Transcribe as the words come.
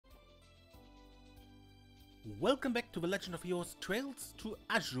Welcome back to the Legend of Yours Trails to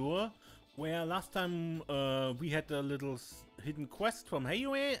Azure, where last time we had a little hidden quest from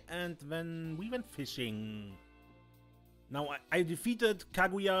Heiue and then we went fishing. Now I defeated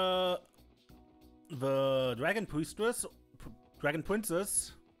Kaguya, the Dragon Priestess, Dragon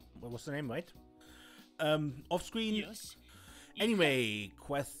Princess, what was the name, right? Off screen. Yes. Anyway,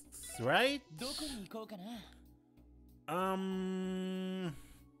 quests, right?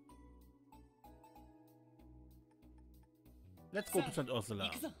 Let's go to St. Ursula.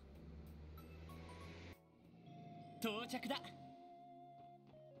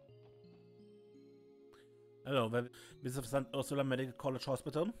 Hello, this is St. Ursula Medical College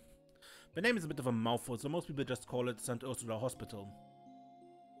Hospital. The name is a bit of a mouthful, so most people just call it St. Ursula Hospital.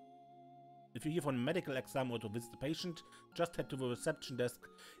 If you're here for a medical exam or to visit a patient, just head to the reception desk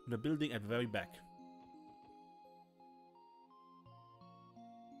in the building at the very back.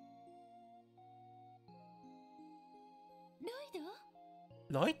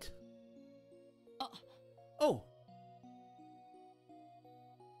 Lloyd? Oh!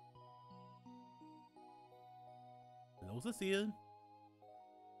 Hello, Cecile.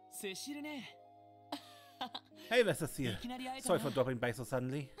 Hey there, Cecile. Sorry for dropping by so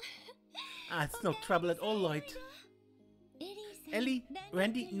suddenly. It's no trouble at all, Lloyd. Ellie,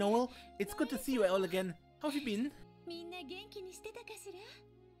 Randy, Noel, it's good to see you all again. How have you been?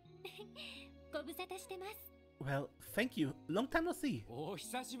 Well, thank you. Long time no see.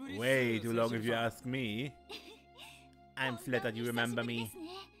 Way too long if you ask me. I'm flattered you remember me.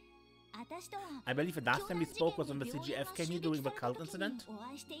 I believe the last time we spoke was when the CGF came here during the cult incident.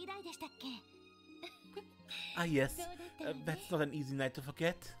 Ah yes, that's not an easy night to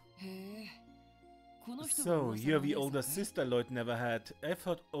forget. So, you're the older sister Lloyd never had. I've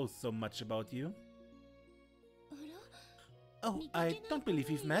heard oh so much about you. Oh, I don't believe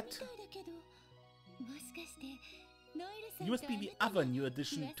we've met. You must be the other new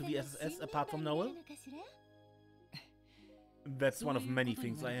addition to the SSS apart from Noel? That's one of many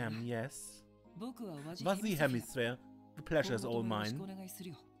things I am, yes. Vasi Hemisphere, the pleasure is all mine.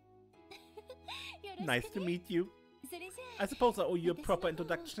 Nice to meet you. I suppose I owe you a proper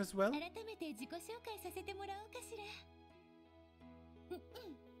introduction as well?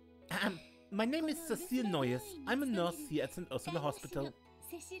 My name is Cecile Noyes. I'm a nurse here at St. Ursula Hospital.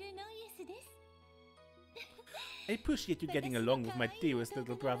 I appreciate you getting along with my dearest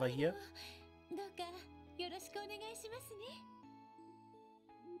little brother here.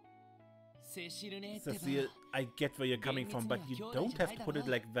 Cecile, I get where you're coming from, but you don't have to put it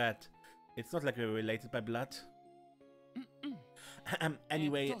like that. It's not like we're related by blood.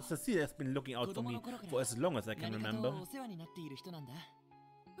 Anyway, Cecile has been looking out for me for as long as I can remember.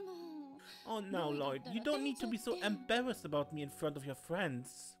 Oh no, Lloyd, you don't need to be so embarrassed about me in front of your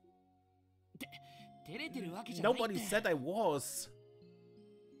friends. Nobody said I was.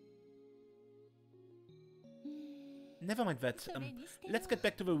 Never mind that. Let's get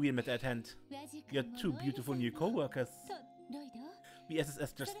back to the real matter at hand. Your two beautiful new co-workers. The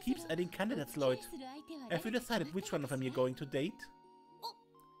SSS just keeps adding candidates, Lloyd. Have you decided which one of them you're going to date?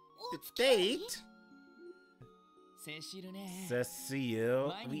 Date?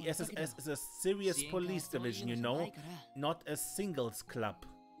 Cecile, the SSS is a serious police division, you know, not a singles club.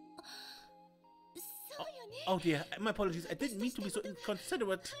 Oh dear, my apologies, I didn't mean to be so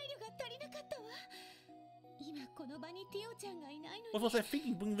inconsiderate. What was I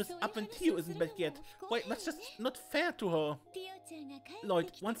thinking, bringing this up when Theo isn't back yet? Wait, that's just not fair to her.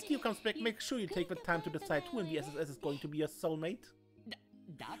 Lloyd, once Theo comes back, make sure you take the time to decide who in the SSS is going to be your soulmate.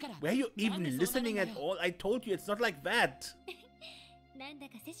 Were you even listening at all? I told you it's not like that.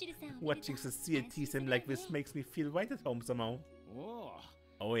 Watching Cecile tease him like this makes me feel right at home somehow.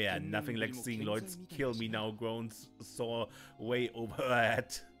 Oh yeah, nothing like seeing Lloyd's kill me now groans soar way over her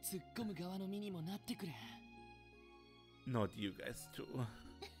head. Not you guys too.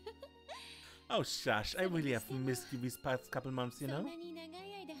 Oh shush, I really have missed you these past couple months, you know?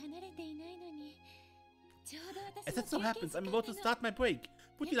 As it so happens, I'm about to start my break.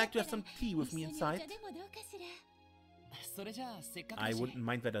 Would you like to have some tea with me inside? I wouldn't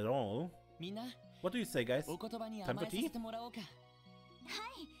mind that at all. What do you say, guys? Time for tea?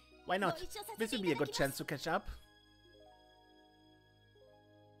 Why not? This will be a good chance to catch up.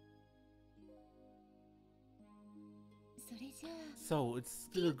 So, it's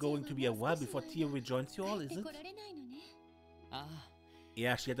still going to be a while before Theo rejoins you all, is it?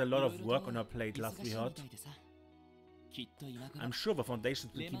 Yeah, she had a lot of work on her plate last we heard. I'm sure the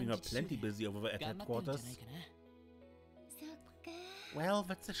Foundation's been keeping her plenty busy over at headquarters. Well,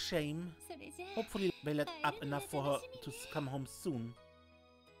 that's a shame. Hopefully they let up enough for her to come home soon.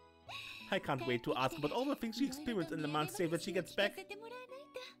 I can't wait to ask about all the things she experienced in the monastery when she gets back.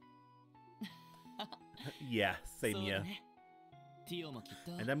 Yeah, same here.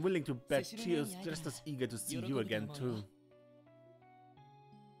 And I'm willing to bet she is just as eager to see you again too.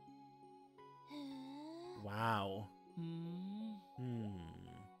 Wow.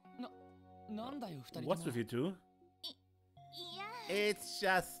 What's with you two? It's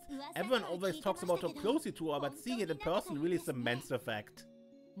just, everyone always talks about how close you two are, but seeing it in person really cements the fact.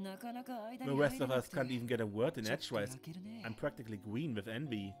 The rest of us can't even get a word in edgewise. I'm practically green with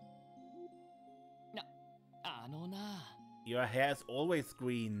envy. Your hair is always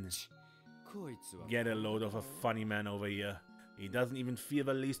green. Get a load of a funny man over here. He doesn't even feel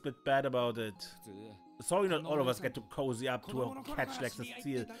the least bit bad about it. Sorry not all of us get to cozy up to a catch like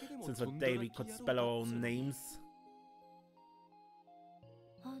Cecile since the day we could spell our own names.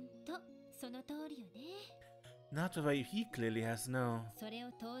 Not the way he clearly has now.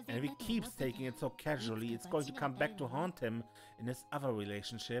 And if he keeps taking it so casually, it's going to come back to haunt him in his other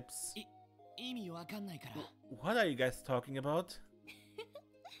relationships. What are you guys talking about?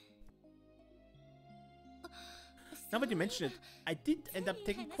 Now that you mention it, I did end up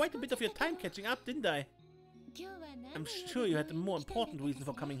taking quite a bit of your time catching up, didn't I? I'm sure you had a more important reason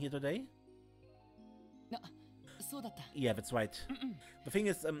for coming here today. Yeah, that's right. The thing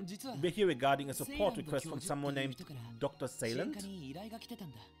is, we're here regarding a support request from someone named Dr. Seiland.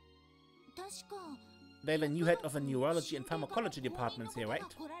 They're the new head of the neurology and pharmacology departments here, right?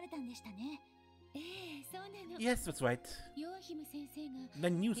 Yes, that's right.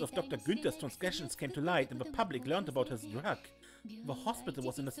 When news of Dr. Guenther's transgressions came to light and the public learned about his drug, the hospital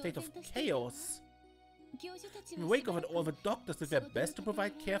was in a state of chaos. In the wake of it all, the doctors did their best to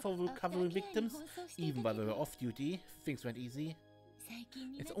provide care for recovering victims, even while they were off duty. Things went easy.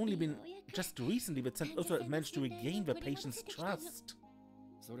 It's only been just recently that St. Ursula managed to regain the patient's trust.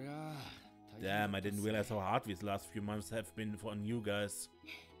 Damn, I didn't realize how hard these last few months have been for you guys.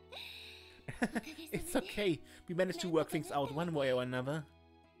 It's okay, we managed to work things out one way or another.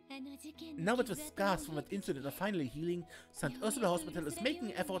 Now that the scars from that incident are finally healing, St. Ursula Hospital is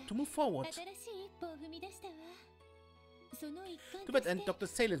making an effort to move forward. To that end, Dr.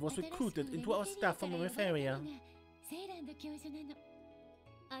 Seiland was recruited into our staff from the area.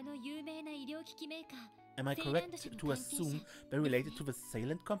 Am I correct to assume they're related to the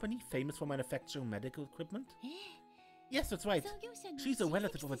Seiland company, famous for manufacturing medical equipment? Yes, that's right. She's a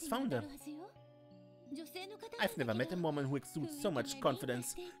relative of its founder. I've never met a woman who exudes so much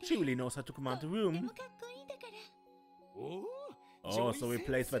confidence. She really knows how to command the room. Oh, so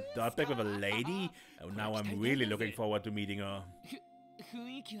replace that dirtbag with a lady? Oh, now I'm really looking forward to meeting her.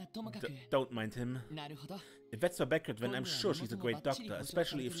 Don't mind him. If that's her background, then I'm sure she's a great doctor,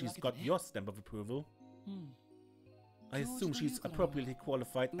 especially if she's got your stamp of approval. I assume she's appropriately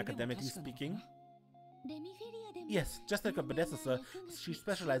qualified, academically speaking. Yes, just like her predecessor, she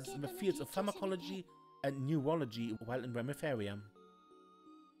specializes in the fields of pharmacology and neurology while in Remiferia.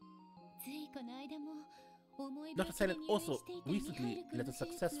 Dr. Seiland also recently led a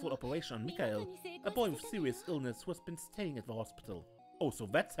successful operation on Mikhail, a boy with serious illness who has been staying at the hospital. Oh, so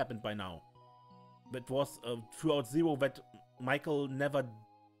that's happened by now. That was throughout Zero that Michael never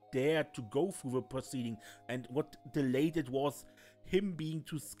dared to go through the proceeding, and what delayed it was him being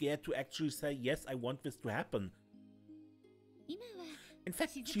too scared to actually say, yes, I want this to happen. In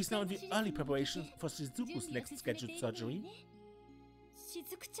fact, she's now in the early preparations for Shizuku's next scheduled surgery.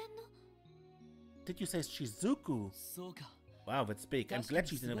 Did you say Shizuku? Wow, that's big. I'm glad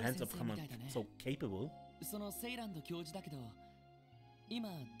she's in the hands of someone so capable.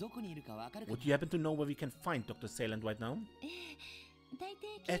 Would you happen to know where we can find Dr. Seiland right now?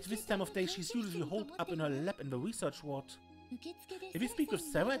 At this time of day, she's usually holed up in her lab in the research ward. If you speak with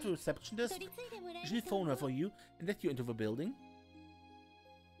Sarah at the reception desk, she'll phone her for you and let you into the building.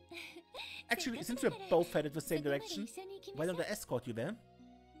 Actually, since we're both headed the same direction, why don't I escort you there?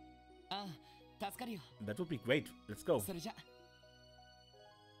 That would be great. Let's go.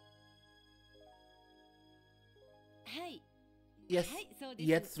 Yes,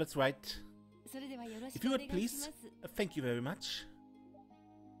 yes, that's right. If you would please, thank you very much.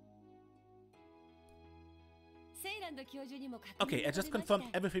 Okay, I just confirmed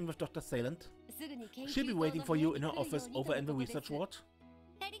everything with Dr. Seiland. She'll be waiting for you in her office over in the research ward.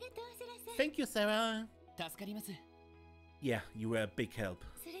 Thank you, Sarah. Yeah, you were a big help.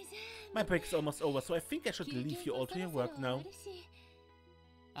 My break's almost over, so I think I should leave you all to your work now.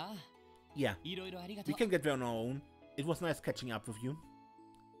 Yeah, we can get there on our own. It was nice catching up with you.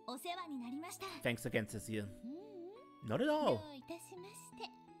 Thanks again, Cecile. Not at all.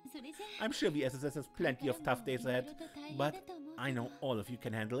 I'm sure the SSS has plenty of tough days ahead, but I know all of you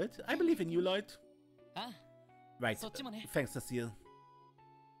can handle it. I believe in you, Lloyd. Right. Thanks, Cecile.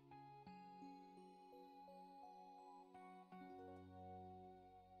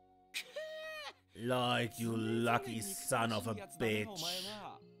 Lloyd, you lucky son of a bitch.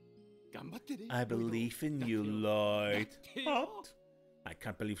 I believe in you, Lloyd. What? I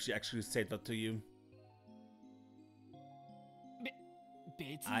can't believe she actually said that to you.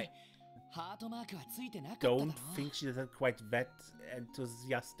 I don't think she did that quite that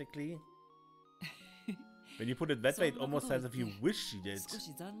enthusiastically. When you put it that way, it almost sounds as if you wish she did.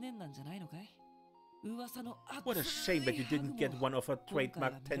 What a shame that you didn't get one of her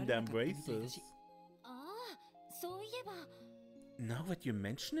trademark tender embraces. Now that you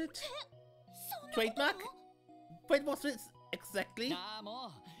mention it? Trademark? Wait, what's this exactly?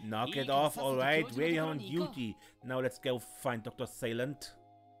 Knock it off, alright? We're on duty. Now let's go find Dr. Seiland.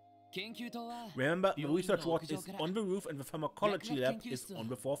 Remember, the research ward is on the roof and the pharmacology lab is on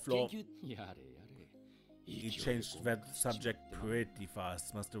the 4th floor. He changed that subject pretty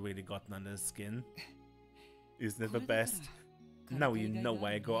fast. Must have really gotten under his skin. Isn't it the best? Now you know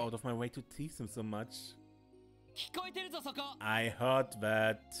why I go out of my way to tease him so much. I heard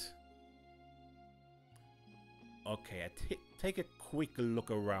that. Okay, I take a quick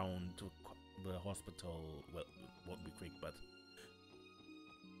look around to the hospital. Well, it won't be quick, but...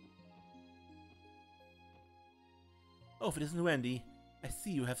 Oh, if it isn't Randy, I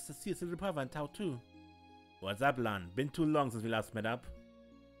see you have Cecile's little brother in tow too. What's up, Lan? Been too long since we last met up.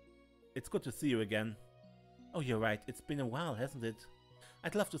 It's good to see you again. Oh, you're right. It's been a while, hasn't it?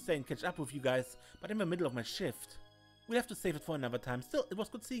 I'd love to stay and catch up with you guys, but I'm in the middle of my shift. We'll have to save it for another time. Still, it was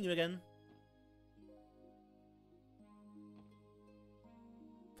good seeing you again.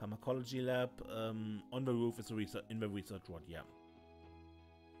 Pharmacology lab, on the roof is in the research ward, yeah.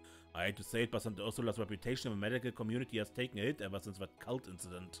 I hate to say it, but Ursula's reputation in the medical community has taken a hit ever since that cult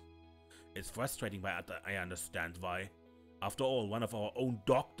incident. It's frustrating, but I understand why. After all, one of our own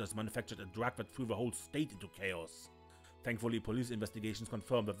doctors manufactured a drug that threw the whole state into chaos. Thankfully, police investigations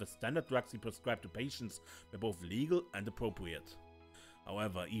confirmed that the standard drugs he prescribed to patients were both legal and appropriate.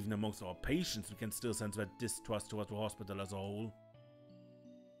 However, even amongst our patients, we can still sense that distrust towards the hospital as a whole.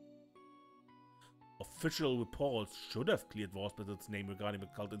 Official reports should have cleared the hospital's name regarding the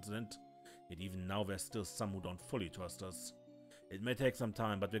cult incident, yet even now there's still some who don't fully trust us. It may take some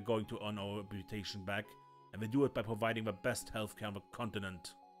time, but we're going to earn our reputation back, and we do it by providing the best healthcare on the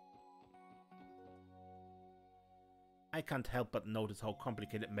continent. I can't help but notice how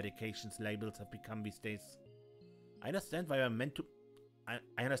complicated medications labels have become these days. I understand why they're meant to...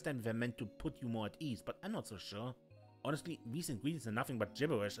 I understand they're meant to put you more at ease, but I'm not so sure. Honestly, these ingredients are nothing but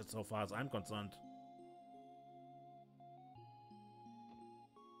gibberish as far as I'm concerned.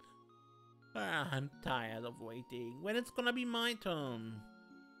 I'm tired of waiting. When it's gonna be my turn?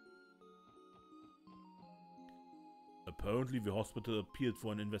 Apparently the hospital appealed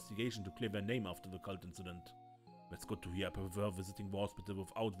for an investigation to clear their name after the cult incident. It's good to hear. I prefer visiting the hospital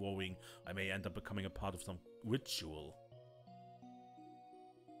without worrying I may end up becoming a part of some ritual.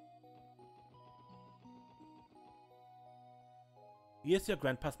 Here's your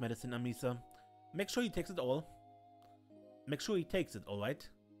grandpa's medicine, Amisa. Make sure he takes it all. Alright?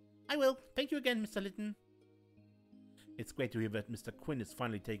 I will. Thank you again, Mr. Litton. It's great to hear that Mr. Quinn is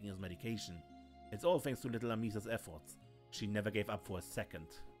finally taking his medication. It's all thanks to little Amisa's efforts. She never gave up for a second.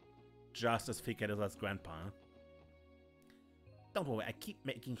 Just as thick-headed as Grandpa. Don't worry, I keep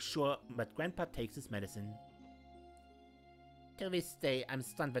making sure that Grandpa takes his medicine. To this day, I'm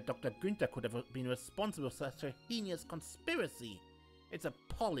stunned that Dr. Guenther could have been responsible for such a heinous conspiracy. It's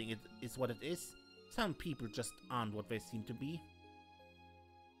appalling, it is what it is. Some people just aren't what they seem to be.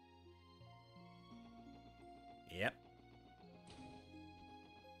 Yep.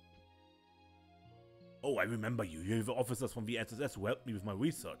 Oh, I remember you. You're the officers from the SSS who helped me with my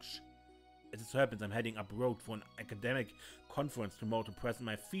research. As it happens, I'm heading up road for an academic conference tomorrow to present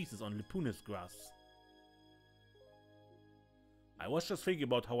my thesis on Lupinus grass. I was just thinking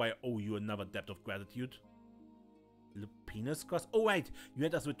about how I owe you another debt of gratitude. Lupinus grass? Oh right, you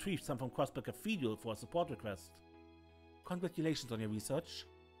had us retrieve some from Crossbar Cathedral for a support request. Congratulations on your research.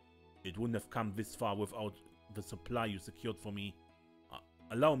 It wouldn't have come this far without the supply you secured for me.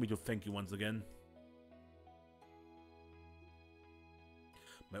 Allow me to thank you once again.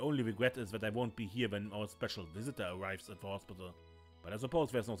 My only regret is that I won't be here when our special visitor arrives at the hospital, but I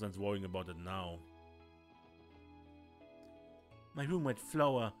suppose there's no sense worrying about it now. My roommate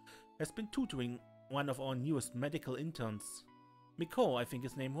Flower has been tutoring one of our newest medical interns. Miko, I think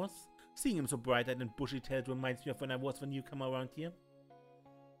his name was. Seeing him so bright-eyed and bushy-tailed reminds me of when I was the newcomer around here.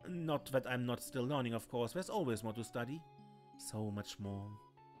 Not that I'm not still learning, of course, there's always more to study. So much more.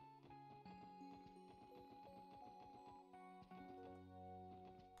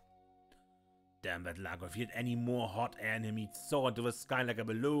 Damn that Lago, if he had any more hot air in him, he'd soar into the sky like a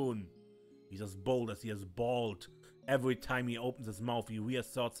balloon. He's as bold as he is bald. Every time he opens his mouth, he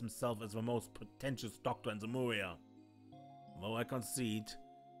reasserts himself as the most pretentious doctor in Zemuria. Though I concede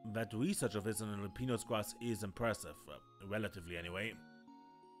that research of his on Alpinos grass is impressive, relatively anyway.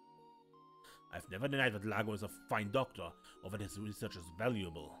 I've never denied that Lago is a fine doctor, or that his research is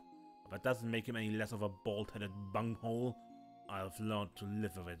valuable. But that doesn't make him any less of a bald-headed bunghole. I've learned to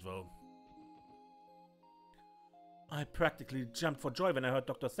live with it, though. I practically jumped for joy when I heard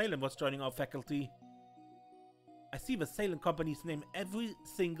Dr. Seiland was joining our faculty. I see the Seiland company's name every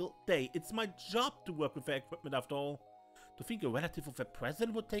single day. It's my job to work with their equipment after all. To think a relative of the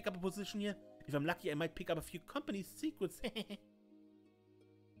president would take up a position here? If I'm lucky, I might pick up a few company secrets.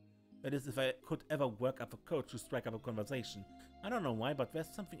 That is, if I could ever work up a coach to strike up a conversation. I don't know why, but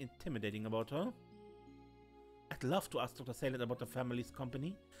there's something intimidating about her. I'd love to ask Dr. Seiland about the family's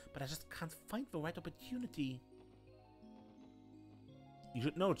company, but I just can't find the right opportunity. You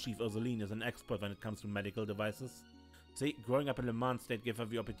should know Chief Ursula is an expert when it comes to medical devices. See, growing up in Le Mans State gave her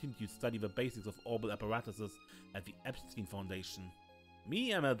the opportunity to study the basics of orbital apparatuses at the Epstein Foundation.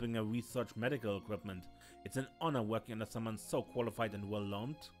 Me, I'm helping her research medical equipment. It's an honor working under someone so qualified and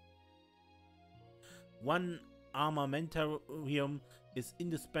well-learned. One armamentarium is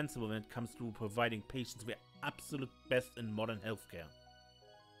indispensable when it comes to providing patients the absolute best in modern healthcare.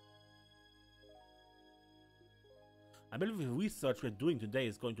 I believe the research we're doing today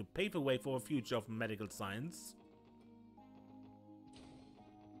is going to pave the way for a future of medical science.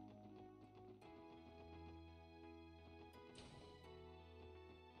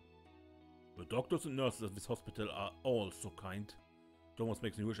 The doctors and nurses at this hospital are all so kind. It almost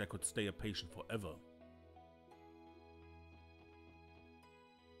makes me wish I could stay a patient forever.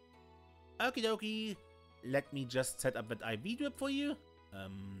 Okie dokie. Let me just set up that IV drip for you.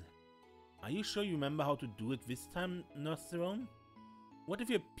 Are you sure you remember how to do it this time, Nurse Jerome? What if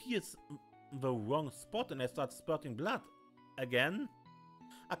you pierce the wrong spot and I start spurting blood? Again?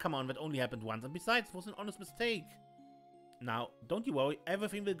 Ah, come on, that only happened once, and besides, it was an honest mistake. Now, don't you worry,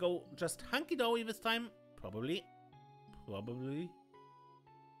 everything will go just hunky-dory this time. Probably. Probably.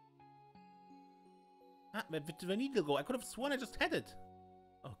 Ah, where did the needle go? I could have sworn I just had it.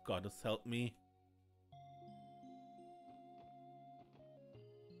 Oh, goddess help me.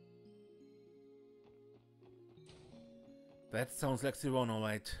 That sounds like Siron,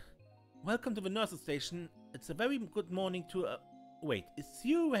 alright. Welcome to the nurse's station. It's a very good morning to wait, it's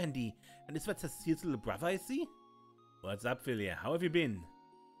you, Randy? And is that Cecile's little brother I see? What's up, Philia? How have you been?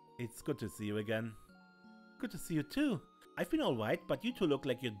 It's good to see you again. Good to see you too. I've been alright, but you two look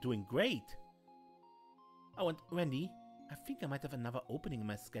like you're doing great. Oh, and Randy, I think I might have another opening in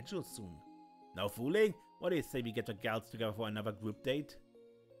my schedule soon. No fooling? What do you say we get the gals together for another group date?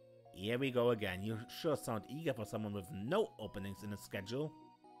 Here we go again. You sure sound eager for someone with no openings in his schedule.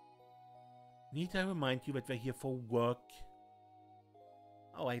 Need I remind you that we're here for work?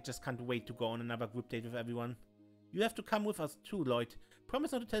 Oh, I just can't wait to go on another group date with everyone. You have to come with us too, Lloyd.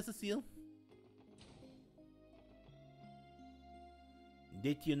 Promise not to tell Cecile?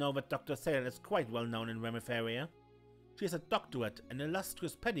 Did you know that Dr. Seiland is quite well known in Remeth area? She has a doctorate, an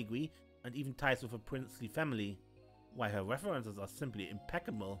illustrious pedigree, and even ties with a princely family. Why, her references are simply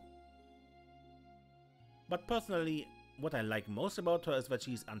impeccable. But personally, what I like most about her is that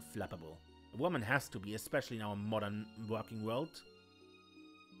she's unflappable. A woman has to be, especially in our modern working world.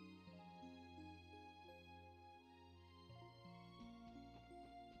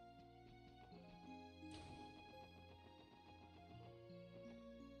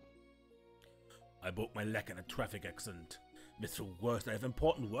 I broke my leg in a traffic accident. It's the worst. I have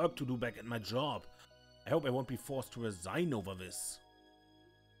important work to do back at my job. I hope I won't be forced to resign over this.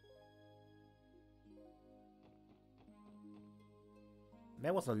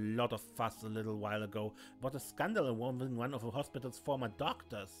 There was a lot of fuss a little while ago about a scandal involving one of the hospital's former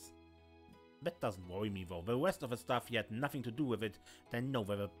doctors. That doesn't worry me though. The rest of the stuff had nothing to do with it. They know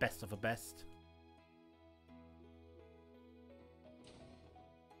they're the best of the best.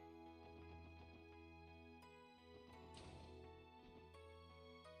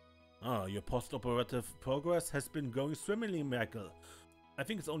 Ah, your post-operative progress has been going swimmingly, Michael. I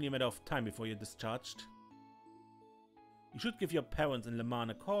think it's only a matter of time before you're discharged. You should give your parents in Le Mans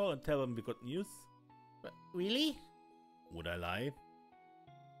a call and tell them the good news. Really? Would I lie?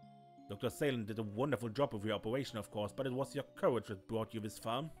 Dr. Seiland did a wonderful job with your operation, of course, but it was your courage that brought you this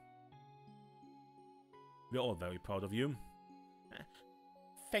far. We're all very proud of you.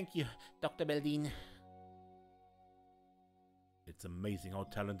 Thank you, Dr. Beldine. It's amazing how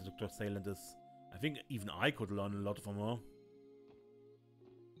talented Dr. Seiland is. I think even I could learn a lot from her.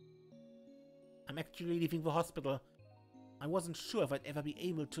 I'm actually leaving the hospital. I wasn't sure if I'd ever be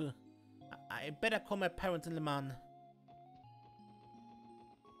able to. I better call my parents in Le Mans.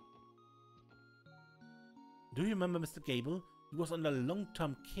 Do you remember Mr. Gable? He was under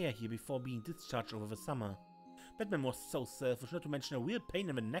long-term care here before being discharged over the summer. That man was so selfish, not to mention a real pain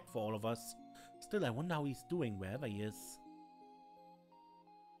in the neck for all of us. Still, I wonder how he's doing wherever he is.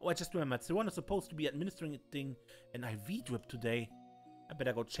 Oh, I just remembered, Serena is supposed to be administering an IV drip today. I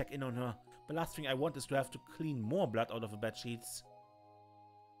better go check in on her. The last thing I want is to have to clean more blood out of the bedsheets.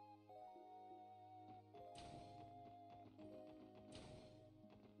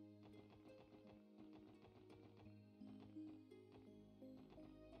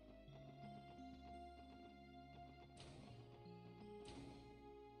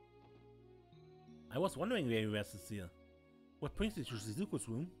 I was wondering where you were, Cecile. What brings you to Shizuku's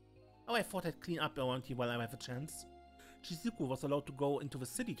room? Oh, I thought I'd clean up around here while I have a chance. Shizuku was allowed to go into the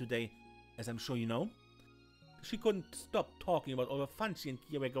city today, as I'm sure you know. She couldn't stop talking about all the fun she and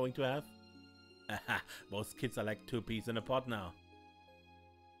Kia were going to have. Aha, those kids are like two peas in a pod now.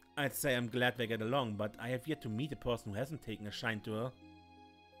 I'd say I'm glad they get along, but I have yet to meet a person who hasn't taken a shine to her.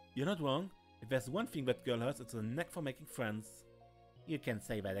 You're not wrong. If there's one thing that girl has, it's a knack for making friends. You can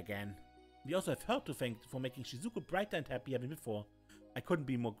say that again. We also have her to thank for making Shizuku brighter and happier than before. I couldn't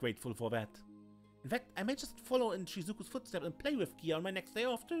be more grateful for that. In fact, I may just follow in Shizuku's footsteps and play with Kia on my next day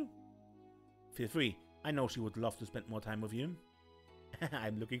off too. Feel free. I know she would love to spend more time with you.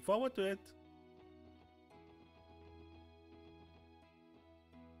 I'm looking forward to it.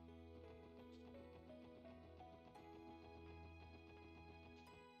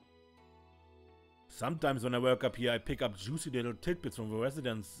 Sometimes when I work up here, I pick up juicy little tidbits from the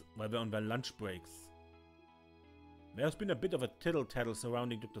residents while they're on their lunch breaks. There's been a bit of a tittle-tattle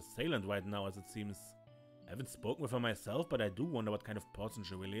surrounding Dr. Seiland right now, as it seems. I haven't spoken with her myself, but I do wonder what kind of person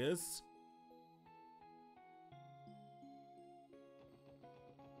she really is.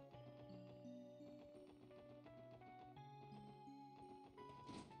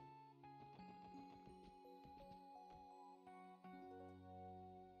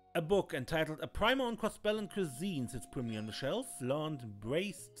 A book entitled A Primer on Cross-Balance Cuisine sits primly on the shelf. Learned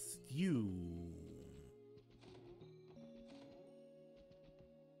braised stew.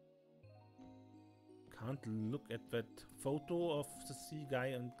 Can't look at that photo of the sea guy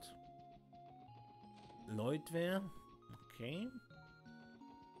and Lloyd there. Okay.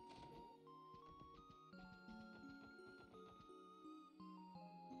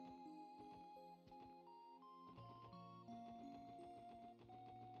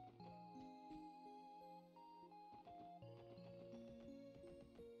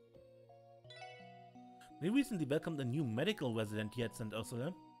 We recently welcomed a new medical resident here at St.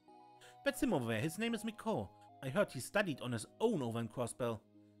 Ursula. That's him over there. His name is Miko. I heard he studied on his own over in Crossbell.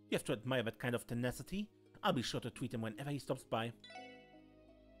 You have to admire that kind of tenacity. I'll be sure to tweet him whenever he stops by.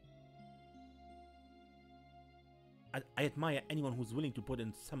 I admire anyone who's willing to put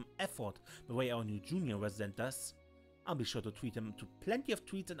in some effort the way our new junior resident does. I'll be sure to tweet him to plenty of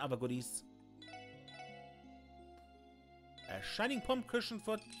tweets and other goodies. A shining pom cushion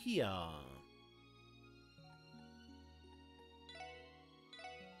for Kia.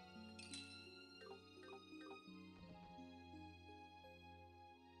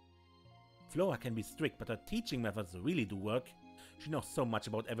 Flora can be strict, but her teaching methods really do work. She knows so much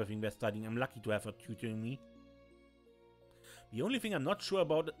about everything we're studying. I'm lucky to have her tutoring me. The only thing I'm not sure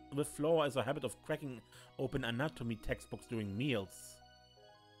about with Flora is her habit of cracking open anatomy textbooks during meals.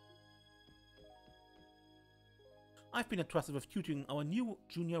 I've been entrusted with tutoring our new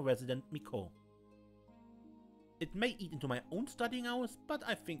junior resident, Miko. It may eat into my own studying hours, but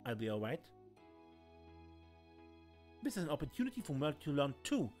I think I'll be alright. This is an opportunity for me to learn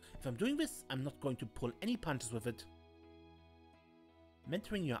too. If I'm doing this, I'm not going to pull any punches with it.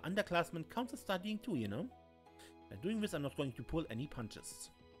 Mentoring your underclassmen counts as studying too, you know? By doing this, I'm not going to pull any punches.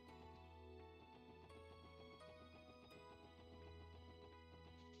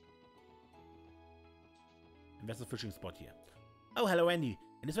 And there's a fishing spot here. Oh, hello Andy.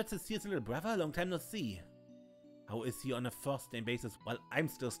 And is that Cecile's little brother? Long time no see. How is he on a first name basis while I'm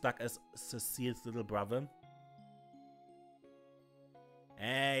still stuck as Cecile's little brother?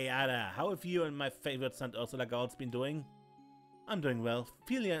 Hey Ada, how have you and my favorite St. Ursula girls been doing? I'm doing well.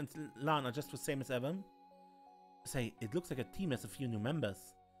 Philia and Lan are just the same as ever. Say, it looks like a team has a few new members.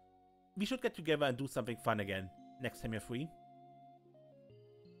 We should get together and do something fun again, next time you're free.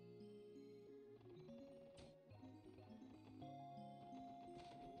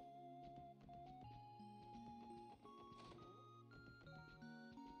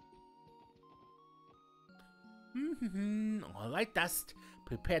 Alright, Dust.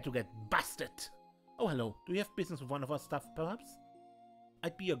 Prepare to get busted. Oh, hello. Do you have business with one of our staff, perhaps?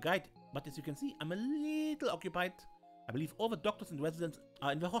 I'd be your guide, but as you can see, I'm a little occupied. I believe all the doctors and residents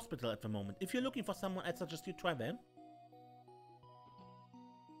are in the hospital at the moment. If you're looking for someone, I'd suggest you try them.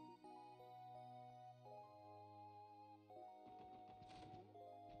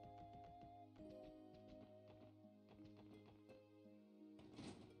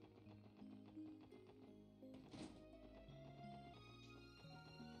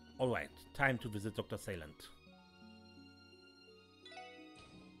 Alright, time to visit Dr. Seiland.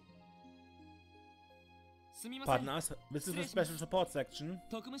 Pardon us, this is the special support section.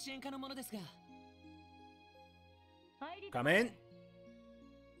 Come in.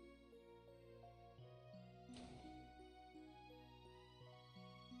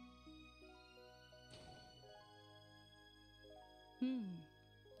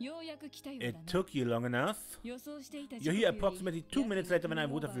 It took you long enough. You're here approximately 2 minutes later than I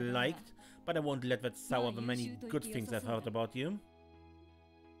would have liked, but I won't let that sour the many good things I've heard about you.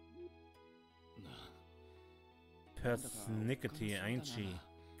 Persnickety, ain't she?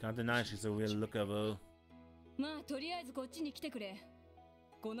 Can't deny she's a real looker though.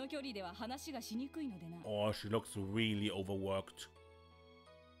 Oh, she looks really overworked.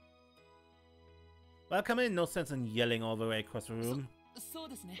 Well, come in, no sense in yelling all the way across the room.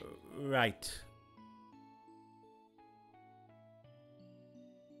 Right.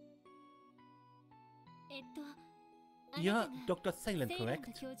 You're Dr. Seiland,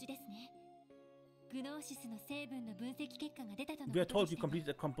 correct? We are told you completed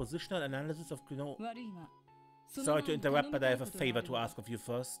a compositional analysis of Gnosis. Sorry to interrupt, but I have a favor to ask of you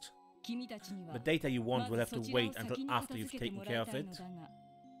first. The data you want will have to wait until after you've taken care of it.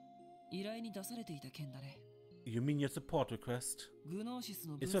 You mean your support request?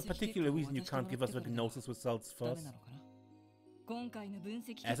 Is there a particular reason you can't give us the Gnosis results first?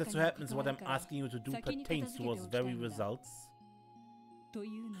 As it so happens, what I'm asking you to do pertains to those very results.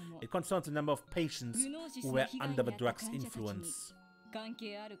 It concerns a number of patients who were under the drug's influence.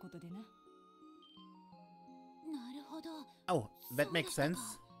 Oh, that makes sense.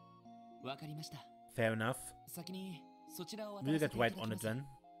 Fair enough. We'll get right on it then.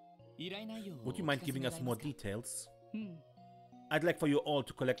 Would you mind giving us more details? I'd like for you all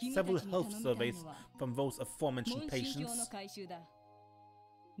to collect several health surveys from those aforementioned patients.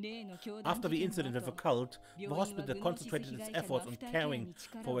 After the incident with the cult, the hospital concentrated its efforts on caring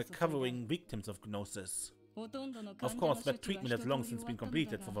for recovering victims of Gnosis. Of course, that treatment has long since been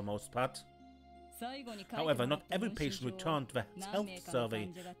completed for the most part. However, not every patient returned the health survey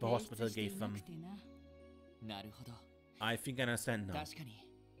the hospital gave them. I think I understand now.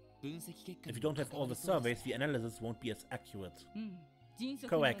 If you don't have all the surveys, the analysis won't be as accurate.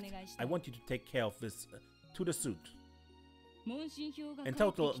 Correct. I want you to take care of this to the suit. In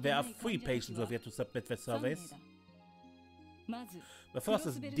total, there are 3 patients who have yet to submit their surveys. The first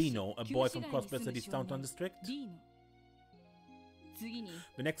is Dino, a boy from Crossbred City's downtown district.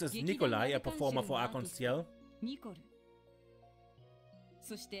 The next is Nikolai, a performer for Arc-en-Ciel.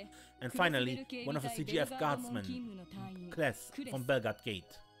 And finally, one of the CGF guardsmen, Kless, from Belgard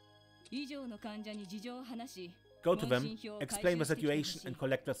Gate. Go to them, explain the situation and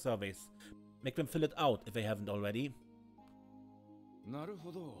collect their surveys. Make them fill it out if they haven't already.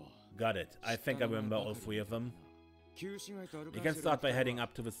 Got it. I think I remember all 3 of them. You can start by heading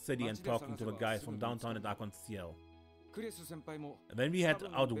up to the city and talking to the guys from downtown at Arc-en-Ciel. Then we head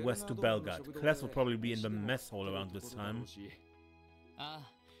out west to Belgard. Kless will probably be in the mess hall around this time.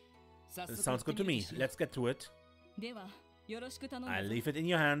 Sounds good to me. Let's get to it. I'll leave it in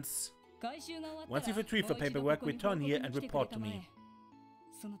your hands. Once you've retrieved the paperwork, return here and report to me.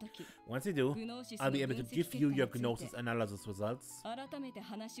 Once you do, I'll be able to give you your Gnosis analysis results.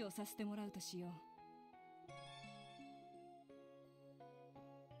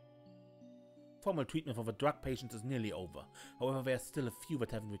 Formal treatment for the drug patients is nearly over. However, there are still a few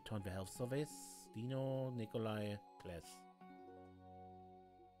that haven't returned their health surveys. Dino, Nikolai, Kless.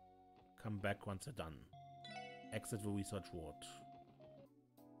 Come back once they're done. Exit the research ward.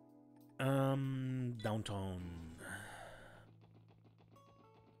 Downtown.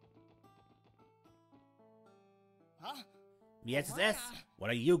 The SSS?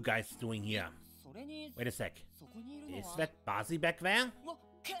 What are you guys doing here? Wait a sec. Is that Basi back there?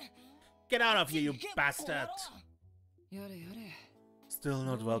 Get out of here, you bastard! Still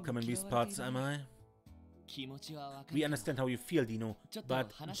not welcome in these parts, am I? We understand how you feel, Dino,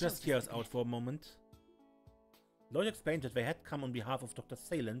 but just hear us out for a moment. LoH explained that they had come on behalf of Dr.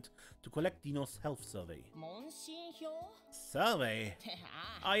 Seiland to collect Dino's health survey. Survey?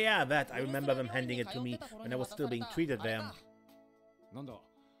 Oh yeah, that. I remember them handing it to me when I was still being treated there.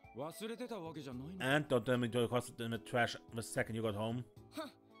 And don't tell me to toss it in the trash the second you got home.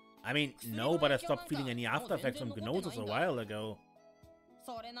 I mean, no, but I stopped feeling any after effects from Gnosis a while ago.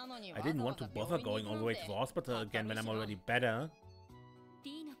 I didn't want to bother going all the way to the hospital again when I'm already better.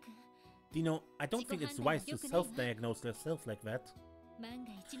 Dino, I don't think it's wise to self-diagnose yourself like that.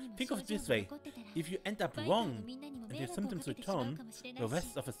 Think of it this way. If you end up wrong and your symptoms return, the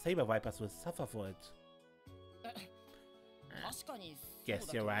rest of the Saber Vipers will suffer for it.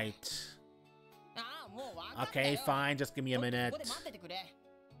 Guess you're right. Okay, fine, just give me a minute.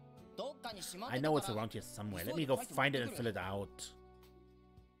 I know it's around here somewhere. Let me go find it and fill it out.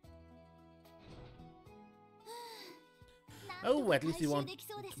 Oh, at least he won't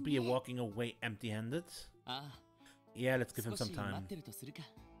be walking away empty-handed. Yeah, let's give him some time.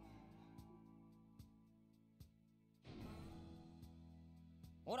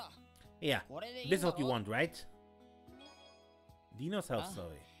 Yeah, this is what you want, right? Dino's health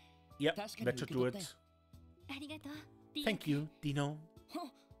survey. Yep, that should do it. Thank you, Dino.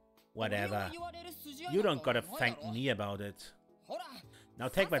 Whatever. You don't gotta thank me about it. Now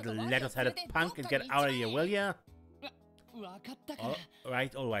take that lettuce-headed punk and get out of here, will ya?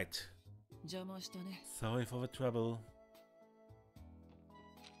 Alright, alright. Sorry for the trouble.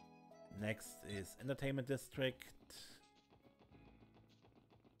 Next is Entertainment District.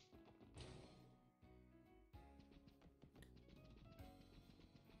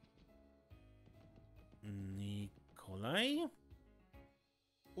 Nikolai?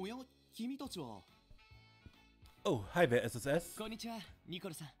 Oh, hi there, SSS.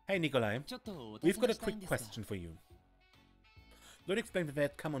 Hey, Nikolai. We've got a quick question for you. Don't explain that they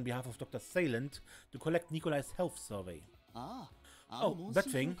had come on behalf of Dr. Seiland to collect Nikolai's health survey. Oh, that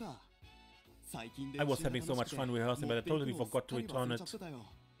thing. I was having so much fun rehearsing, but I totally forgot to return it.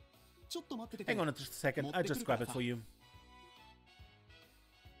 Hang on just a second, I'll just grab it for you.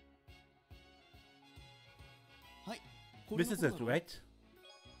 This is it, right?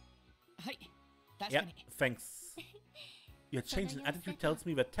 Yeah, thanks. Your change in attitude tells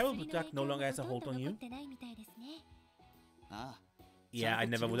me that terrible duck no longer has a hold on you. Yeah, I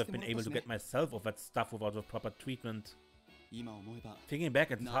never would have been able to get myself off that stuff without the proper treatment. Thinking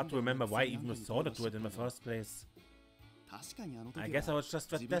back, it's hard to remember why I even resorted to it in the first place. I guess I was just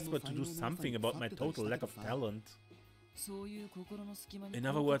that desperate to do something about my total lack of talent. In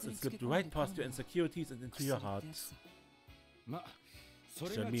other words, it slipped right past your insecurities and into your heart.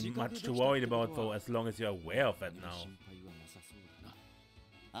 Shouldn't be much to worry about though, as long as you're aware of that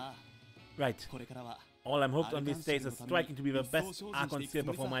now. Right. All I'm hooked on these days is striking to be the best Archon Steel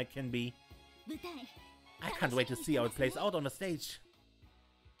performer I can be. I can't wait to see how it plays out on the stage.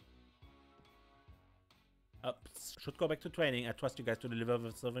 Should go back to training. I trust you guys to deliver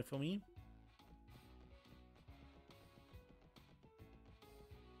the survey for me.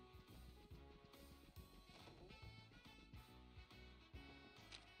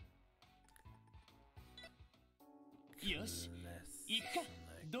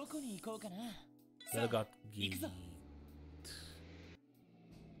 Still got Geet.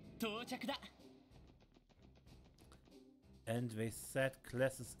 And they set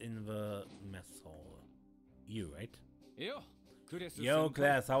classes in the mess hall. You, right? Yo,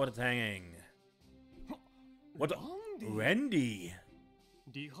 class, how it's hanging? What? Randy?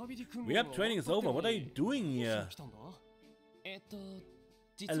 Rehab training is over. What are you doing here?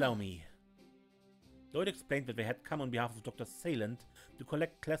 Allow me. Lloyd explained that they had come on behalf of Dr. Seiland to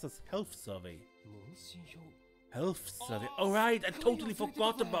collect Class's health survey. Health survey? Alright, I totally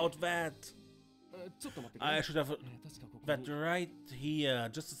forgot about that! I should have that right here.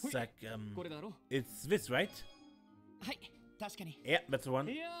 Just a sec. It's this, right? Yeah, that's the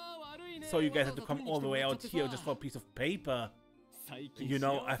one. So you guys had to come all the way out here just for a piece of paper. You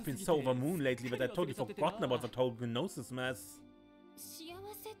know, I've been so over moon lately that I totally forgotten about that whole Gnosis mess.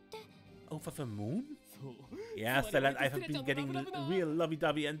 Over the moon? Yeah, Seiland, I have been getting real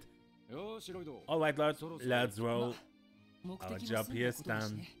lovey-dovey and... Alright, Lord, let's roll. Our job here is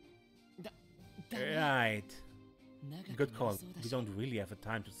done. Right. Good call. We don't really have the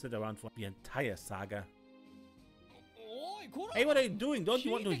time to sit around for the entire saga. Hey, what are you doing? Don't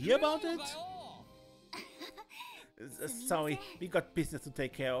you want to hear about it? Sorry, we got business to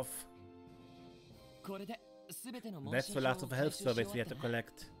take care of. That's the last of the health surveys we had to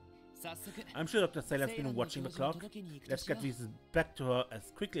collect. I'm sure Dr. Seiland's been watching the clock. Let's get these back to her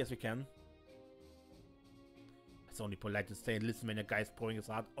as quickly as we can. It's only polite to stay and listen when a guy's pouring his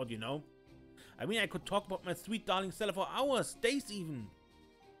heart out, you know. I mean, I could talk about my sweet darling Stella for hours, days even.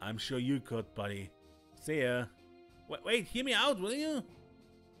 I'm sure you could, buddy. See ya. Wait, hear me out, will you?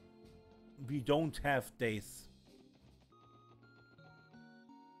 We don't have days.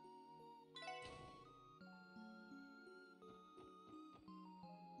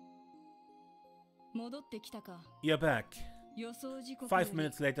 You're back. 5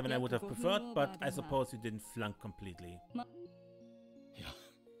 minutes later than I would have preferred, but I suppose you didn't flunk completely.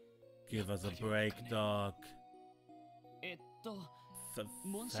 Give us a break, dog.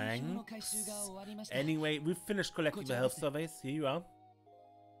 Thanks. Anyway, we've finished collecting the health surveys. Here you are.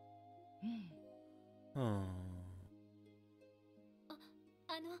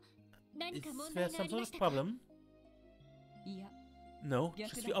 Is there some sort of problem? No,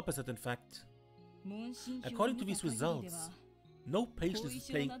 just the opposite in fact. According to these results, no patient is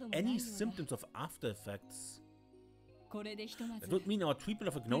displaying any symptoms of after effects. That would mean our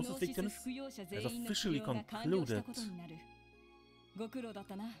treatment of Gnosis victims has officially concluded.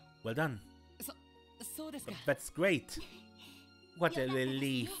 Well done. That's great. What a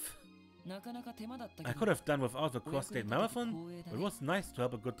relief. I could have done without the cross-state marathon, but it was nice to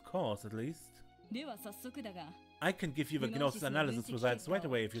help a good cause at least. I can give you the Gnosis analysis results right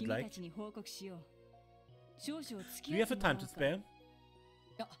away if you'd like. Do you have the time to spare?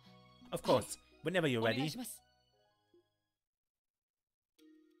 Of course, whenever you're ready.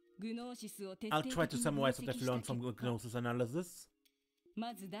 I'll try to summarize what I've learned from Gnosis analysis.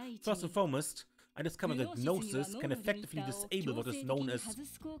 First and foremost, I discovered that Gnosis can effectively disable what is known as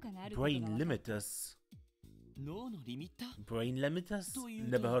brain limiters. Brain limiters?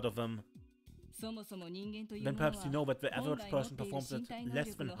 Never heard of them. Then perhaps you know that the average person performs at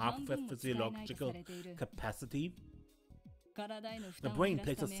less than half of their physiological capacity. The brain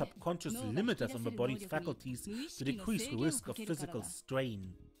places subconscious limiters on the body's faculties to decrease the risk of physical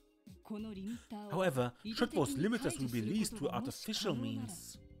strain. However, should those limiters be released through artificial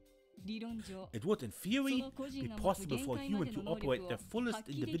means, it would, in theory, be possible for a human to operate their fullest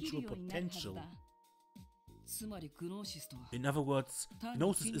individual potential. In other words,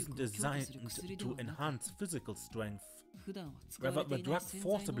 Gnosis isn't designed to enhance physical strength. Rather, the drug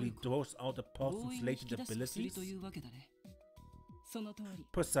forcibly draws out a person's latent abilities.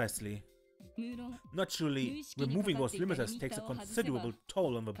 Precisely. Naturally, removing those limiters takes a considerable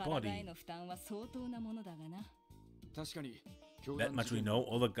toll on the body. That much we know,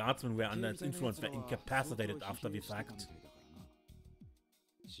 all the guardsmen were under its influence were incapacitated after the fact.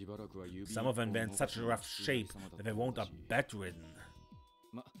 Some of them were in such a rough shape that they wound up bedridden.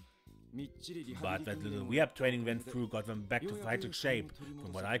 But that little rehab training went through got them back to fighting shape,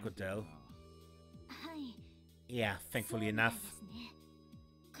 from what I could tell. Yeah, thankfully enough.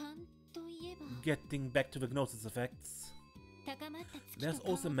 Getting back to the Gnosis effects. There's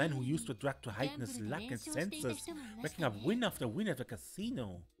also a man who used the drug to heighten his luck and senses, racking up win after win at the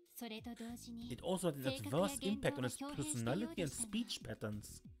casino. It also had an adverse impact on his personality and speech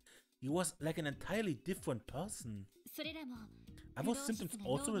patterns. He was like an entirely different person. Are those symptoms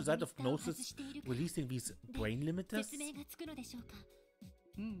also a result of Gnosis releasing these brain limiters?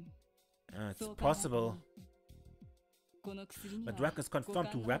 It's possible. The drug is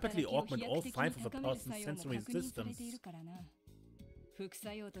confirmed to rapidly augment all 5 of a person's sensory systems.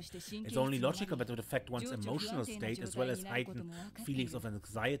 It's only logical that it would affect one's emotional state as well as heighten feelings of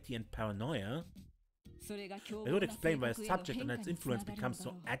anxiety and paranoia. It would explain why a subject under its influence becomes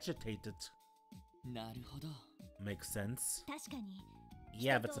so agitated. Makes sense.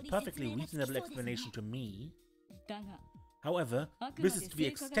 Yeah, that's a perfectly reasonable explanation to me. However, this is to the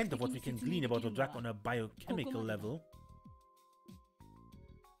extent of what we can glean about the drug on a biochemical level.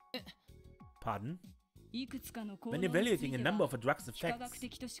 Pardon? When evaluating a number of a drug's effects,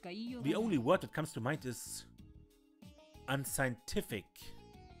 the only word that comes to mind is unscientific.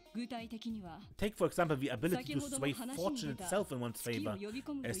 Take for example the ability to sway fortune itself in one's favor,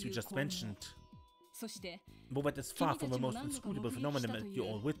 as you just mentioned. But that is far from the most inscrutable phenomenon that you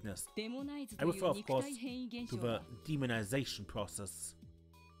all witnessed. I refer of course to the demonization process.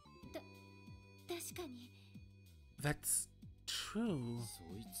 That's true.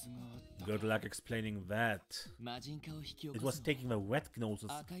 Good luck explaining that. It was taking the red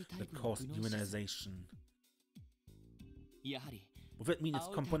Gnosis that caused demonization. Would that mean its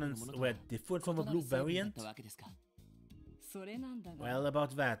components were different from the blue variant? Well,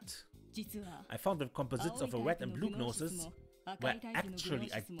 about that. I found the composites of the red and blue Gnosis were actually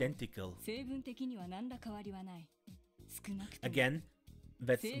identical. Again,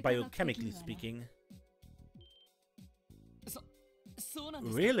 that's biochemically speaking.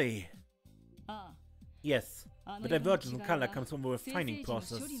 Yes, the divergence in color comes from a refining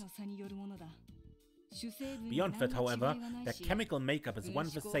process. Beyond that, however, their chemical makeup is one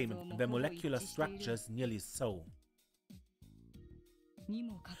and the same and their molecular structure is nearly so.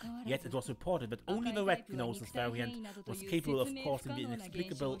 Yet it was reported that only the red Gnosis variant was capable of causing the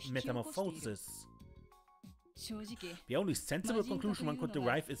inexplicable metamorphosis. The only sensible conclusion one could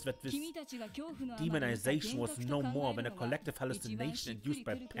derive is that this demonization was no more than a collective hallucination induced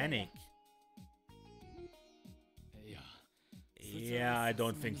by panic. Yeah, I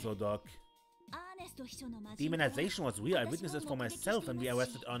don't think so, Doc. Demonization was real. I witnessed it for myself when we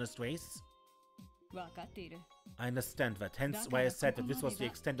arrested Ernest Race. I understand that, hence why I said that this was the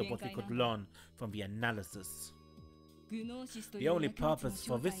extent of what we could learn from the analysis. The only purpose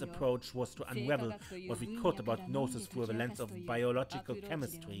for this approach was to unravel what we could about Gnosis through the lens of biological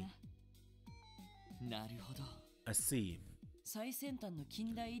chemistry. I see.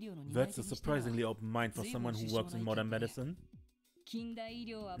 That's a surprisingly open mind for someone who works in modern medicine.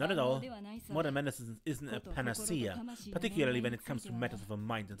 Not at all. Modern medicine isn't a panacea, particularly when it comes to matters of the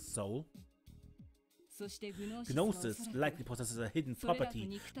mind and soul. Gnosis likely possesses a hidden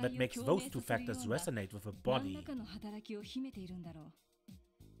property that makes those two factors resonate with the body.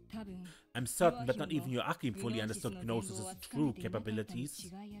 I'm certain that not even Joachim fully understood Gnosis' true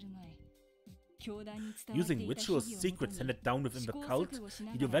capabilities. Using ritual secrets handed down within the cult,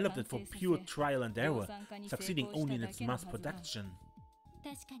 he developed it for pure trial and error, succeeding only in its mass production.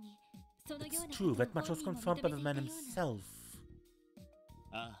 It's true, that much was confirmed by the man himself.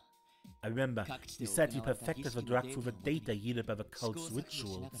 I remember, he said he perfected the drug through the data yielded by the cult's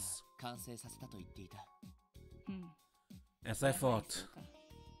rituals. As I thought.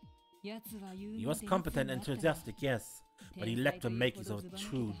 He was competent and enthusiastic, yes, but he lacked the makings of a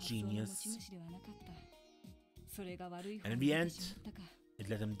true genius. And in the end, it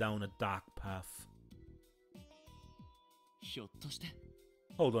led him down a dark path.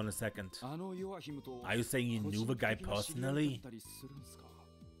 Hold on a second. Are you saying you knew the guy personally?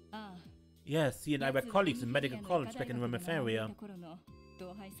 Yes, he and I were colleagues in medical college back in Remifaria.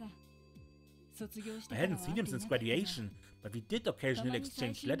 I hadn't seen him since graduation, but we did occasionally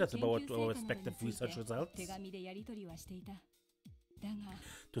exchange letters about our respective research results.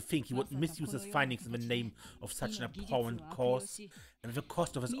 To think he would misuse his findings in the name of such an abhorrent cause, and at the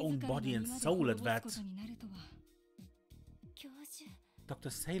cost of his own body and soul at that. Dr.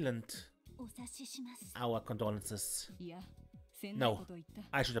 Seiland, our condolences. No,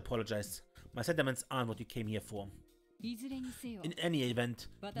 I should apologize. My sentiments aren't what you came here for. In any event,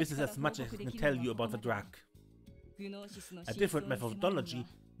 this is as much as I can tell you about the drug. A different methodology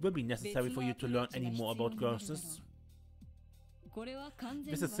will be necessary for you to learn any more about Gnosis.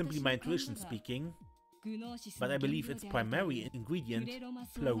 This is simply my intuition speaking, but I believe its primary ingredient,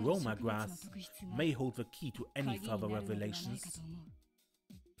 pleroma grass, may hold the key to any further revelations.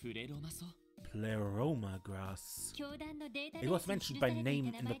 Pleroma grass. It was mentioned by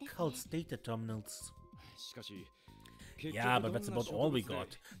name in the cult's data terminals. Yeah, but that's about all we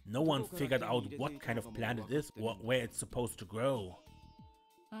got. No one figured out what kind of plant it is or where it's supposed to grow.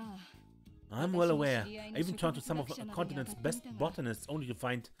 I'm well aware. I even turned to some of the continent's best botanists only to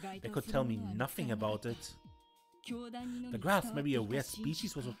find they could tell me nothing about it. The grass may be a rare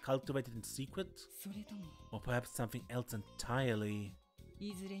species was cultivated in secret, or perhaps something else entirely.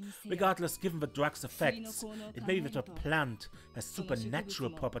 Regardless, given the drug's effects, it may be that a plant has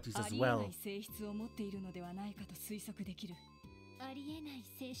supernatural properties as well.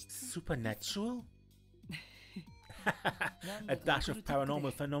 Supernatural? A dash of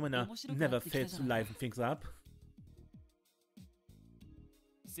paranormal phenomena never fails to liven things up.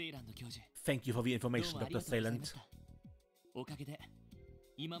 Thank you for the information, Dr. Seiland.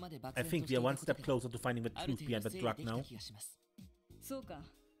 I think we are one step closer to finding the truth behind the drug now.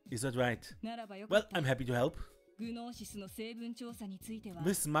 Is that right? Well, I'm happy to help.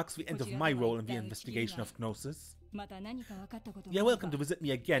 This marks the end of my role in the investigation of Gnosis. You're welcome to visit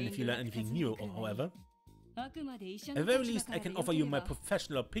me again if you learn anything new, however. At the very least, I can offer you my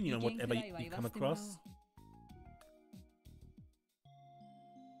professional opinion on whatever you come across.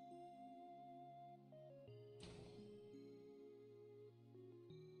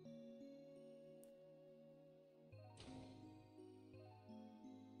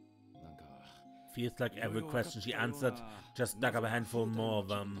 Feels like every question she answered just dug up a handful more of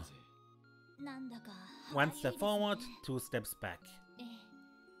them. One step forward, two steps back.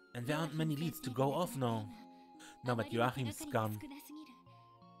 And there aren't many leads to go off now that Joachim's gone.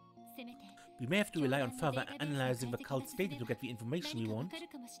 We may have to rely on further analyzing the cult's data to get the information we want.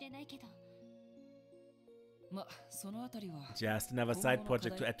 Just another side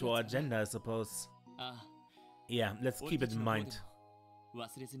project to add to our agenda, I suppose. Yeah, let's keep it in mind.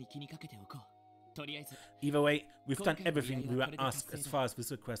 Either way, we've done everything we were asked as far as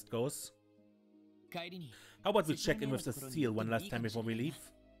this request goes. How about we check in with the seal one last time before we leave?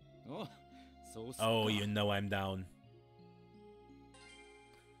 Oh, you know I'm down.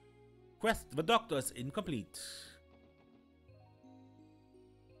 Quest, the doctor is incomplete.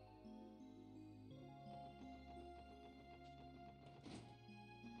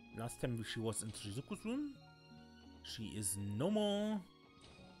 Last time she was in Shizuku's room. She is no more.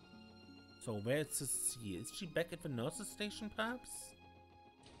 So where is the seal? Is she back at the nurse's station perhaps?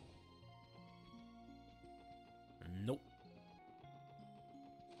 Nope.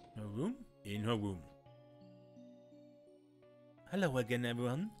 Her room? In her room. Hello again,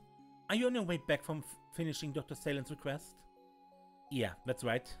 everyone. Are you on your way back from finishing Dr. Seiland's request? Yeah, that's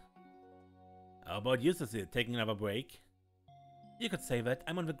right. How about you, Cecile? Taking another break? You could say that.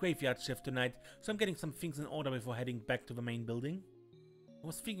 I'm on the graveyard shift tonight, so I'm getting some things in order before heading back to the main building. I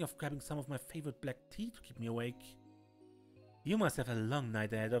was thinking of grabbing some of my favorite black tea to keep me awake. You must have a long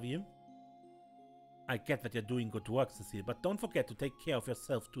night ahead of you. I get that you're doing good work, Cecile, but don't forget to take care of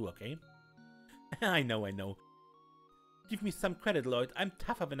yourself too, okay? I know. Give me some credit, Lloyd. I'm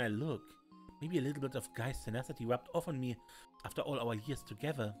tougher than I look. Maybe a little bit of guy's tenacity rubbed off on me after all our years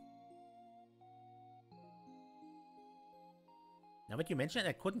together. Now that you mention it,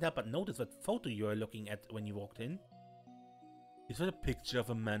 I couldn't help but notice what photo you were looking at when you walked in. Is that a picture of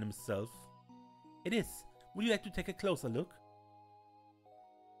a man himself? It is. Would you like to take a closer look?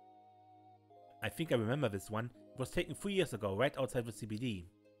 I think I remember this one. It was taken 3 years ago, right outside the CBD.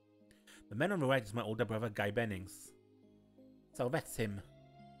 The man on the right is my older brother, Guy Bennings. So that's him.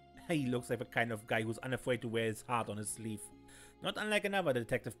 He looks like the kind of guy who's unafraid to wear his heart on his sleeve. Not unlike another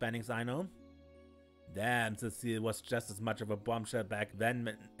Detective Bennings I know. Damn, Cecile was just as much of a bombshell back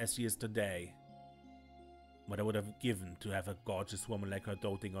then as she is today. What I would have given to have a gorgeous woman like her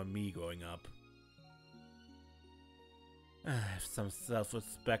doting on me growing up. Have some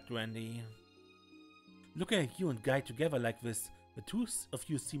self-respect, Randy. Looking at you and Guy together like this, the two of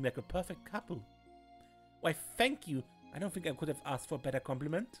you seem like a perfect couple. Why, thank you. I don't think I could have asked for a better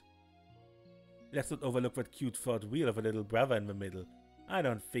compliment. Let's not overlook that cute third wheel of a little brother in the middle. I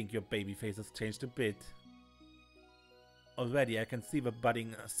don't think your baby face has changed a bit. Already I can see the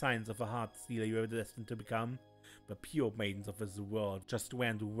budding signs of a heart stealer you are destined to become. The pure maidens of this world just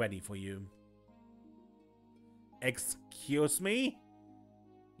weren't ready for you. Excuse me?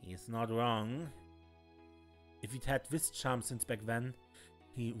 He's not wrong. If he'd had this charm since back then,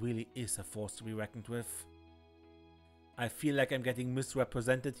 he really is a force to be reckoned with. I feel like I'm getting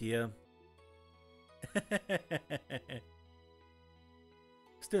misrepresented here.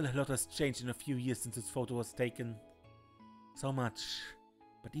 Still, a lot has changed in a few years since this photo was taken. So much.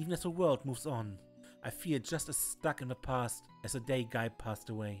 But even as the world moves on, I feel just as stuck in the past as the day Guy passed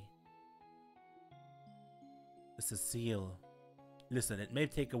away. Cecile. Listen, it may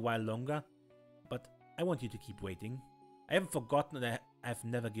take a while longer, but I want you to keep waiting. I haven't forgotten and I've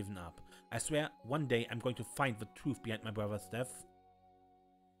never given up. I swear, one day I'm going to find the truth behind my brother's death.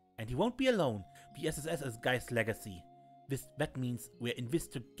 And he won't be alone. The SSS is Guy's legacy. That means we're in this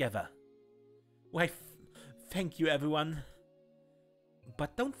together. Why, thank you, everyone.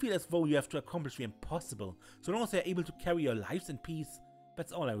 But don't feel as though you have to accomplish the impossible. So long as you're able to carry your lives in peace,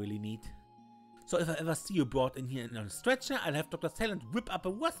 that's all I really need. So if I ever see you brought in here on a stretcher, I'll have Dr. Seiland whip up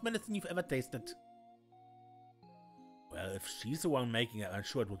the worst medicine you've ever tasted. Well, if she's the one making it, I'm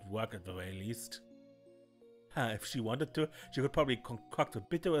sure it would work at the very least. If she wanted to, she could probably concoct the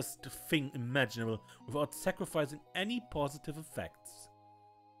bitterest thing imaginable without sacrificing any positive effects.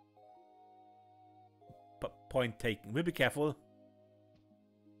 But point taken. We'll be careful.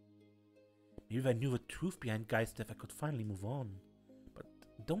 Maybe if I knew the truth behind Guy's death, I could finally move on. But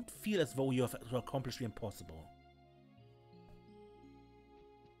don't feel as though you have to accomplish the impossible.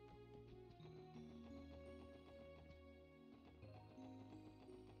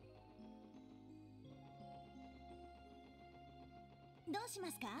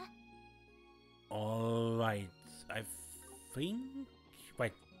 Alright, I think...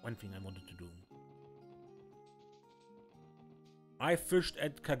 Wait, one thing I wanted to do. I fished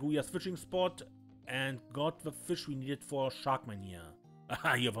at Kaguya's fishing spot and got the fish we needed for Sharkman here.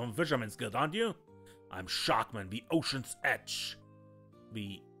 Aha, you're from Fisherman's Guild, aren't you? I'm Sharkman, the Ocean's Edge.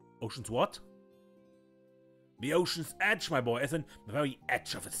 The Ocean's what? The Ocean's Edge, my boy, as in the very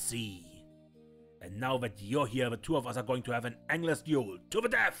edge of the sea. And now that you're here, the two of us are going to have an angler's duel to the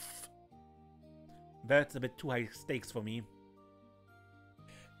death! That's a bit too high stakes for me.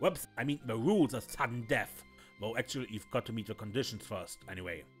 Whoops, I mean the rules are sudden death. Though actually you've got to meet the conditions first,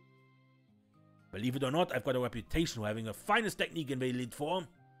 anyway. Believe it or not, I've got a reputation for having the finest technique in the elite form.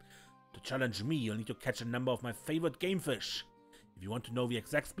 To challenge me, you'll need to catch a number of my favorite game fish. If you want to know the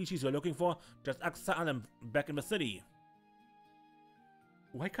exact species you're looking for, just ask Seiland back in the city.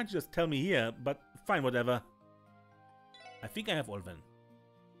 Why can't you just tell me here? But fine, whatever. I think I have all then.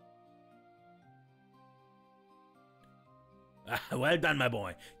 Well done, my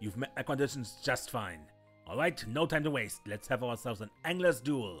boy. You've met my conditions just fine. Alright, no time to waste. Let's have ourselves an angler's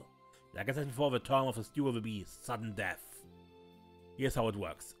duel. Like I said before, the term of this duel will be sudden death. Here's how it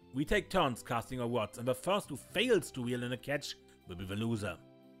works. We take turns casting our rods, and the first who fails to reel in a catch will be the loser.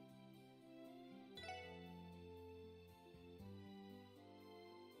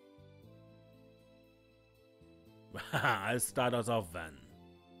 I'll start us off then.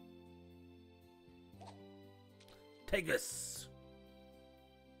 Take this!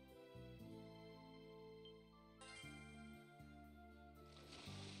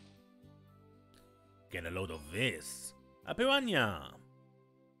 Get a load of this. A piranha!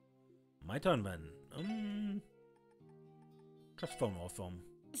 My turn then. Just phone off from.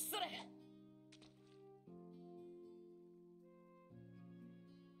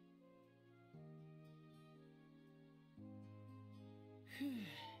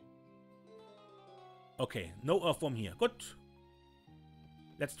 Okay, no earthworm here. Good.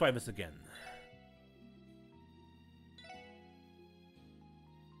 Let's try this again.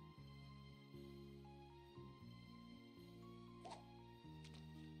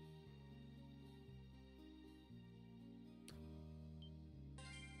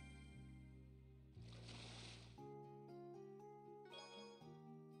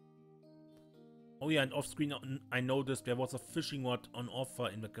 Oh yeah, and off screen I noticed there was a fishing rod on offer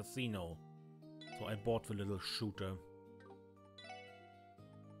in the casino. So I bought the little shooter.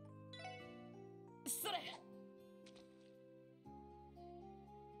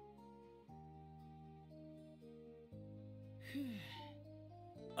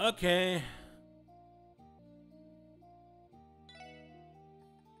 Okay.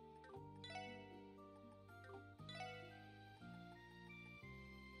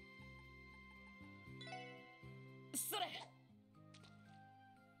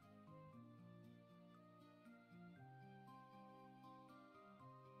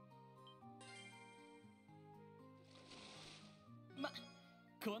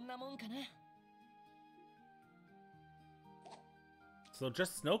 So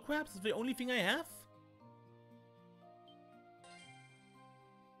just snow crabs is the only thing I have?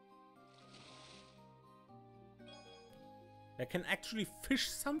 I can actually fish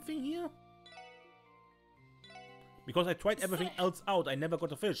something here? Because I tried everything else out, I never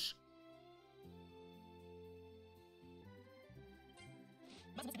got a fish.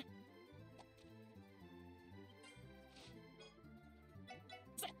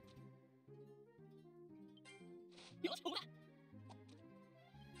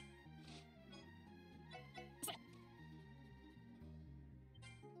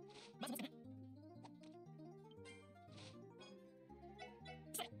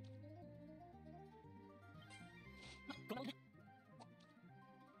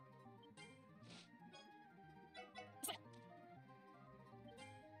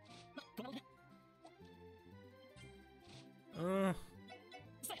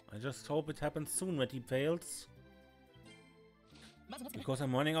 I just hope it happens soon that he fails. Because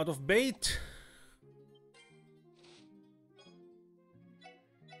I'm running out of bait.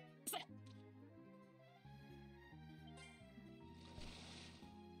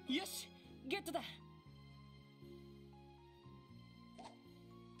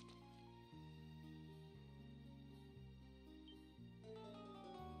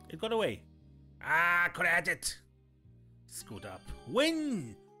 It got away. Ah, could have had it. Scoot up.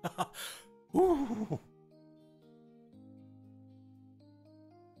 Win!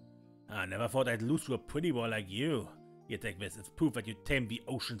 I never thought I'd lose to a pretty boy like you. Here, take this. It's proof that you tamed the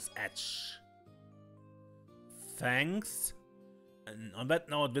ocean's edge. Thanks. And on that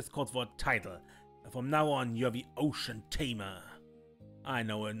note, this calls for a title. From now on, you're the Ocean Tamer. I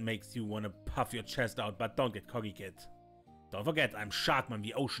know it makes you want to puff your chest out, but don't get cocky, kid. Don't forget, I'm Sharkman,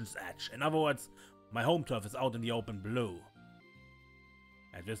 the Ocean's Edge. In other words, my home turf is out in the open blue.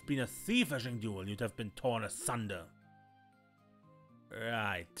 Had this been a sea fishing duel, you'd have been torn asunder.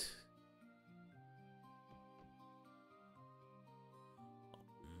 Right.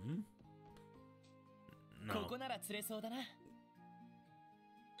 No.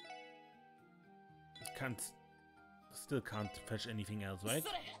 Still can't fetch anything else, right?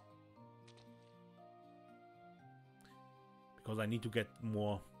 Because I need to get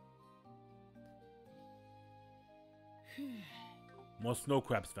more snow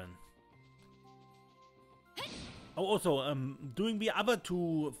crabs then. Oh, also, doing the other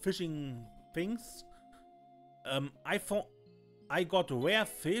two fishing things, I got rare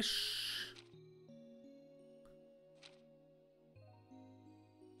fish,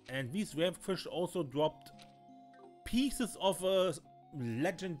 and these rare fish also dropped pieces of a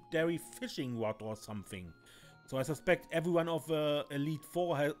legendary fishing rod or something. So I suspect everyone of Elite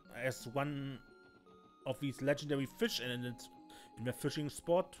 4 has one of these legendary fish in their fishing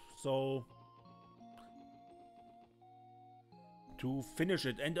spot. So to finish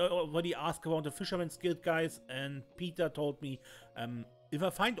it, and I already asked around the Fisherman's Guild guys, and Peter told me if I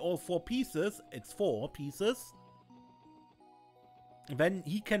find all 4 pieces, it's 4 pieces, then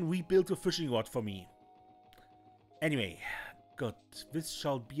he can rebuild the fishing rod for me. Anyway, good. This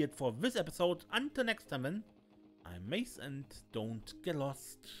shall be it for this episode. Until next time, then, I'm Mace, and don't get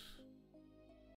lost.